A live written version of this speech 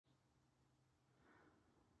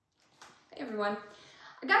everyone.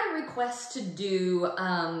 I got a request to do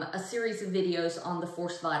a series of videos on the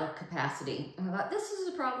forced vital capacity. And I thought this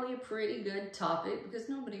is probably a pretty good topic because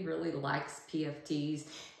nobody really likes PFTs.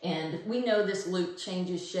 And we know this loop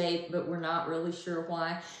changes shape, but we're not really sure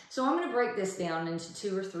why. So I'm going to break this down into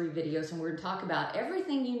 2 or 3 videos, and we're going to talk about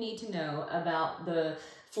everything you need to know about the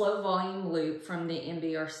flow volume loop from the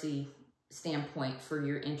NBRC standpoint for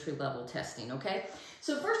your entry-level testing, okay?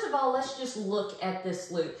 So first of all, let's just look at this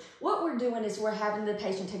loop. What we're doing is we're having the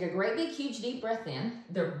patient take a great big huge deep breath in,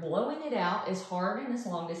 they're blowing it out as hard and as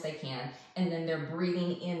long as they can, and then they're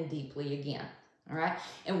breathing in deeply again, all right?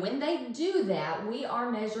 And when they do that, we are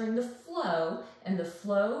measuring the flow, and the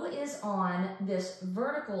flow is on this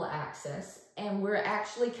vertical axis, and we're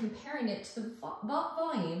actually comparing it to the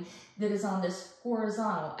volume that is on this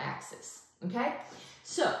horizontal axis, okay?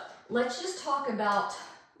 So let's just talk about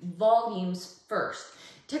volumes first.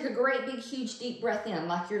 Take a great big huge deep breath in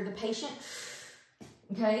like you're the patient,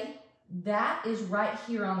 okay? That is right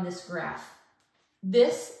here on this graph.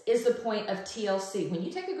 This is the point of TLC. When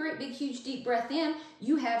you take a great big huge deep breath in,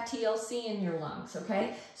 you have TLC in your lungs,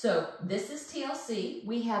 okay? So this is TLC.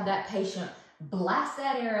 We have that patient blast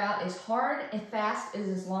that air out as hard and fast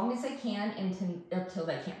as long as they can until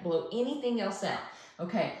they can't blow anything else out,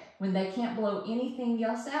 okay? When they can't blow anything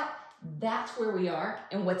else out, that's where we are,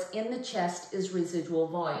 and what's in the chest is residual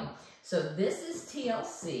volume. So this is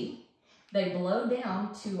TLC. They blow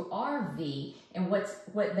down to RV, and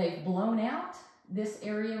what they've blown out, this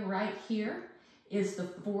area right here, is the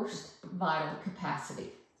forced vital capacity.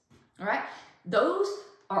 All right, those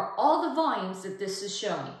are all the volumes that this is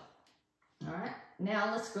showing. All right,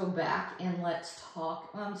 now let's go back and let's talk,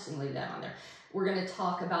 I'm just gonna leave that on there. We're gonna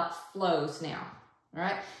talk about flows now. All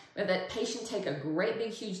right, we have that patient take a great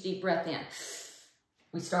big huge deep breath in.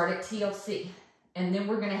 We start at TLC, and then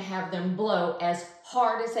we're going to have them blow as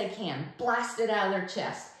hard as they can, blast it out of their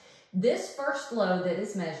chest. This first flow that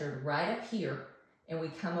is measured right up here, and we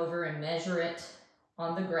come over and measure it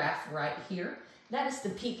on the graph right here, that is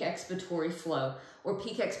the peak expiratory flow, or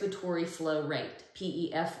peak expiratory flow rate,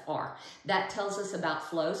 PEFR. That tells us about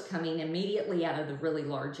flows coming immediately out of the really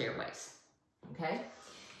large airways, okay?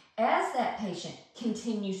 As that patient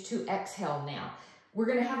continues to exhale now, we're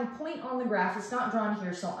going to have a point on the graph. It's not drawn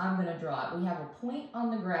here, so I'm going to draw it. We have a point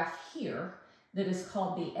on the graph here that is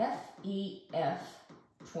called the FEF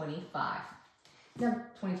 25. Now,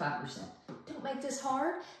 25%. Don't make this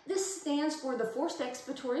hard. This stands for the forced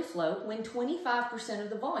expiratory flow when 25% of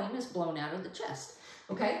the volume is blown out of the chest.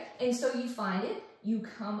 Okay, and so you find it, you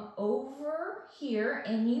come over here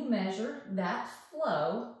and you measure that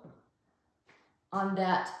flow on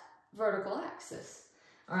that vertical axis.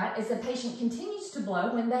 All right, as the patient continues to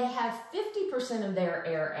blow, when they have 50% of their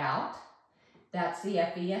air out, that's the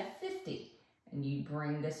FEF 50. And you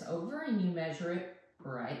bring this over and you measure it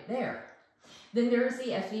right there. Then there's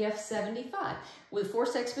the FEF 75, with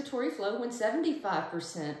forced expiratory flow when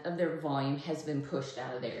 75% of their volume has been pushed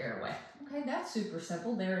out of their airway. Okay, that's super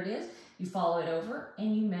simple. There it is. You follow it over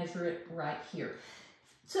and you measure it right here.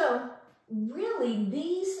 So really,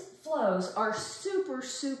 these flows are super,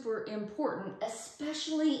 super important,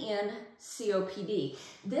 especially in COPD.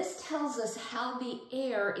 This tells us how the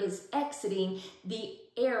air is exiting the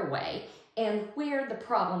airway and where the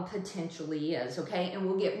problem potentially is, okay? And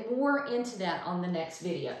we'll get more into that on the next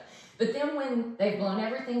video. But then when they've blown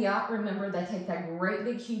everything out, remember, they take that great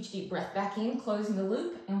big huge deep breath back in, closing the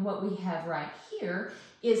loop, and what we have right here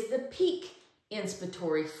is the peak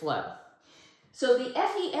inspiratory flow. So the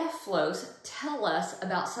FEF flows tell us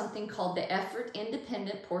about something called the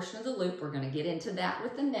effort-independent portion of the loop. We're going to get into that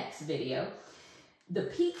with the next video. The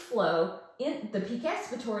peak flow, the peak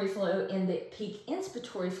expiratory flow and the peak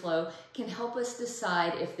inspiratory flow can help us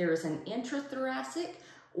decide if there is an intrathoracic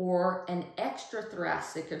or an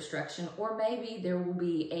extrathoracic obstruction, or maybe there will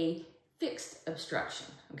be a fixed obstruction,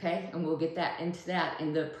 okay? And we'll get into that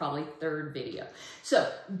in the probably 3rd video. So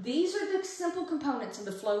these are the simple components of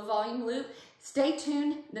the flow volume loop. Stay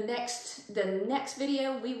tuned. The next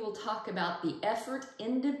video, we will talk about the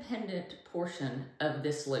effort-independent portion of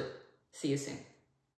this loop. See you soon.